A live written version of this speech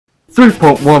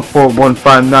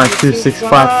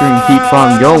3.14159263 and keep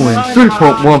on going.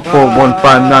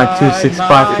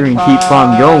 3.14159263 and keep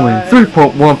on going.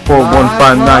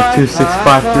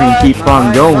 3.14159263 and keep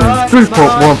on going.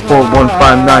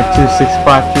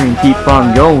 3.14159263 and keep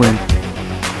on going.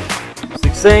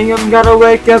 6 a.m. gotta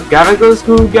wake up, gotta go to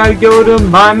school, gotta go to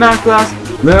my math class.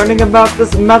 Learning about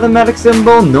this mathematic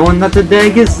symbol, knowing that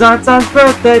today is Einstein's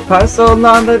birthday. Pi so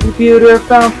long the computer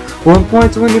found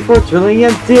 1.24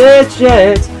 trillion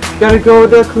digits. Gotta go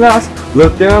to class,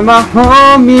 look there are my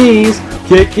homies,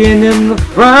 kicking in the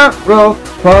front row,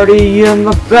 party in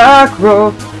the back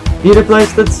row. Need a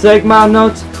place to take my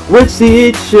notes, which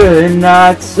seat should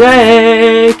I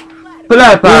take?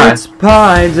 It's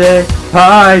Pi Day,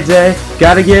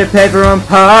 gotta get paper on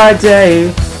Pi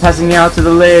Day. Passing out to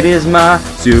the ladies my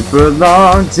super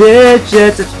long digits.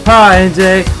 It's Pi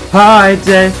Day,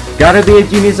 gotta be a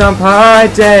genius on Pi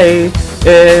Day.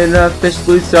 It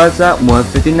officially starts at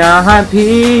 1:59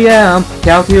 p.m.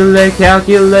 Calculate, yeah!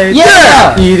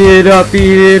 Eat it up,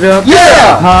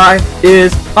 yeah! Pi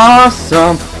is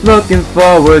awesome, looking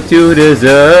forward to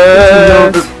dessert. You know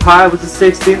the pi was the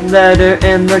 16th letter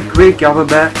in the Greek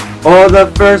alphabet, or the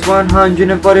first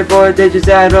 144 digits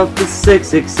add up to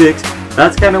 666.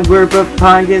 That's kinda weird, but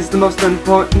pi is the most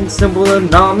important symbol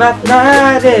in all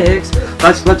mathematics.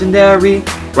 That's legendary.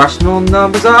 Rational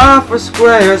numbers are for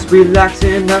squares. Relax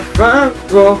in the front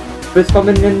row, fist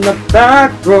pumping in the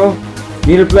back row.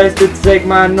 Need a place to take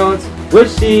my notes,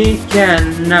 which she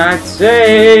cannot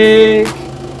take.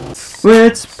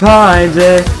 It's Pi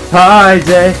Day,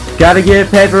 gotta get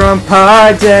paper on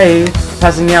Pi Day.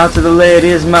 Passing out to the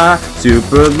ladies my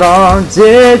super long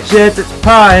digits. It's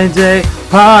Pi Day,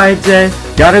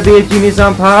 gotta be a genius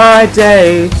on Pi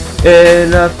Day.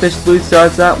 It officially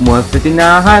starts at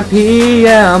 1:59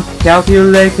 p.m.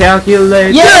 Calculate,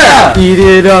 yeah! Eat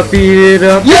it up,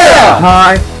 yeah!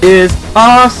 Pi is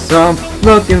awesome,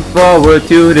 looking forward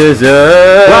to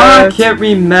dessert. Well, I can't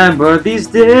remember these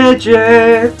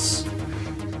digits.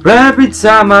 Every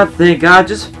time I think I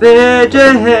just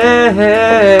fidget.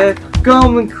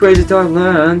 Going crazy till I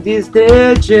learn these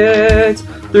digits.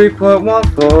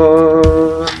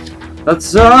 3.14.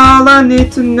 That's all I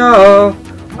need to know.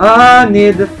 I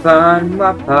need to find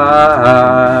my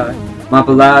pi, my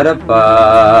polite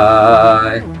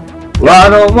pi. Well, I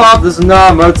don't want this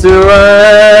number to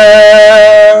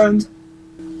end.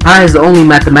 Pi is the only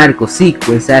mathematical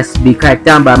sequence that has to be cracked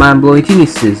down by mind-blowing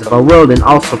geniuses of our world and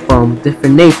also from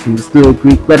different nations. Little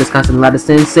Greek letters causing a lot of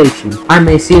sensation. I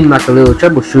may seem like a little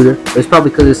troubleshooter, but it's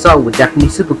probably because it's solved with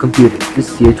Japanese supercomputers.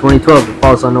 This year, 2012, it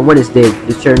falls on a Wednesday, which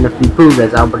is sure enough to be proved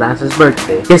as Albert Einstein's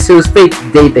birthday. Guess it was fate the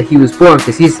day that he was born,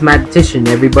 because he's a mathematician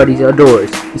everybody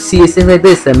adores. You see, it's things like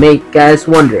this that make guys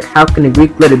wonder, how can a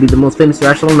Greek letter be the most famous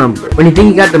rational number? When you think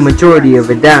you got the majority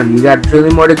of it down, you got a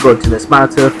trillion more to go to the smile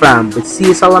to a frown. But see,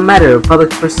 it's all a matter of public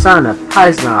persona.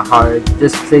 Pi's not hard,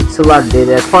 just takes a lot of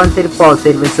data that's quantitative,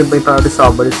 qualitative, and simply power to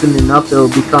solve, but soon enough it will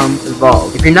become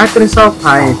evolved. If you're not gonna solve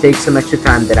pi and take some extra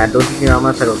time, then I don't think you're on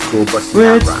my pedal school busting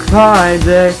out rhyme.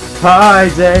 It's Pi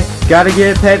Day, gotta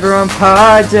get paper on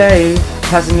Pi Day.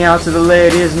 Passing out to the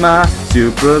ladies my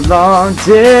super long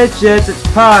digits. It's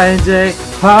Pi Day,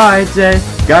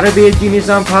 gotta be a genius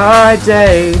on Pi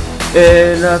Day.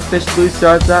 It officially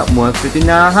starts at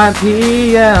 1:59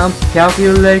 p.m.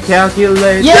 Calculate,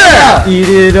 yeah! Eat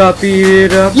it up,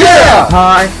 yeah!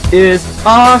 Pi is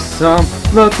awesome,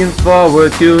 looking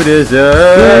forward to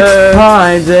dessert.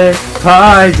 It's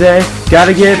Pi Day,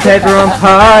 gotta get paper on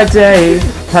Pi Day.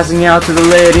 Passing out to the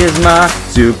ladies my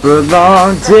super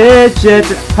long digits.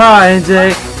 It's Pi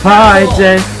Day,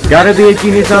 gotta be a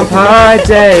genius on Pi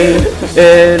Day.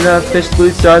 It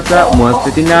officially starts at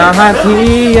 1:59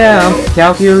 p.m.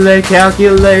 Calculate, yeah!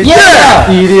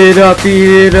 Eat it up,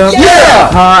 yeah!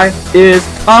 Pi is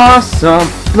awesome,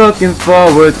 looking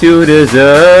forward to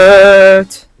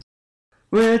dessert.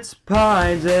 It's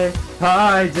Pi Day,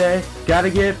 gotta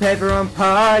get paper on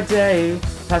Pi Day.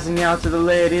 Passing out to the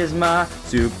ladies my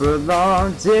super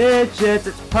long digits.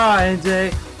 It's Pi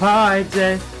Day,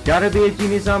 gotta be a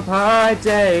genius on Pi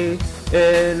Day.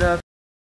 It